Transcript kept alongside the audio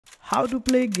How to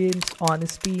play games on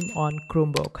Steam on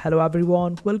Chromebook. Hello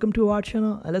everyone, welcome to our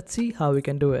channel and let's see how we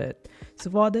can do it.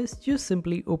 So for this, just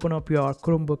simply open up your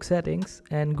Chromebook settings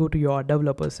and go to your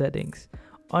developer settings.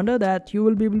 Under that, you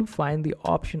will be able to find the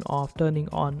option of turning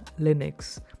on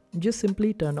Linux. Just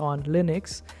simply turn on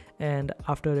Linux, and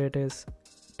after it is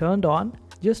turned on,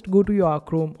 just go to your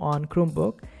Chrome on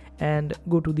Chromebook and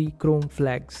go to the Chrome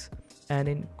flags. And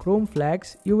in Chrome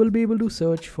flags, you will be able to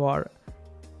search for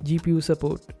GPU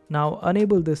support. Now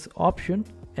enable this option,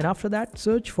 and after that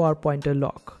search for pointer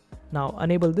lock. Now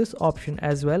enable this option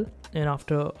as well, and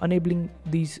after enabling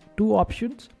these two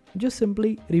options, just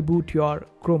simply reboot your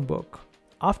Chromebook.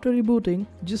 After rebooting,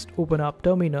 just open up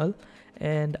terminal,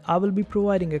 and I will be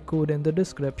providing a code in the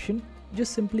description.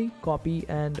 Just simply copy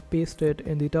and paste it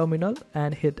in the terminal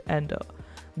and hit enter.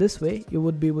 This way you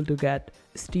would be able to get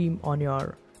Steam on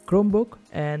your Chromebook,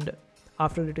 and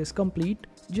after it is complete,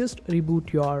 just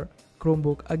reboot your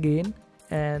Chromebook again,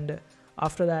 and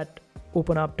after that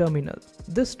open up terminal.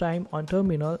 This time on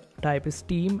terminal type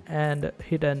Steam and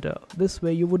hit enter. This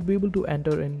way you would be able to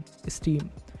enter in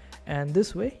Steam, and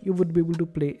this way you would be able to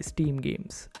play Steam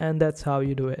games, and that's how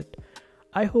you do it.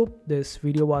 I hope this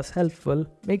video was helpful.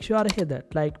 Make sure to hit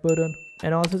that like button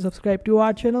and also subscribe to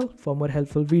our channel for more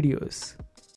helpful videos.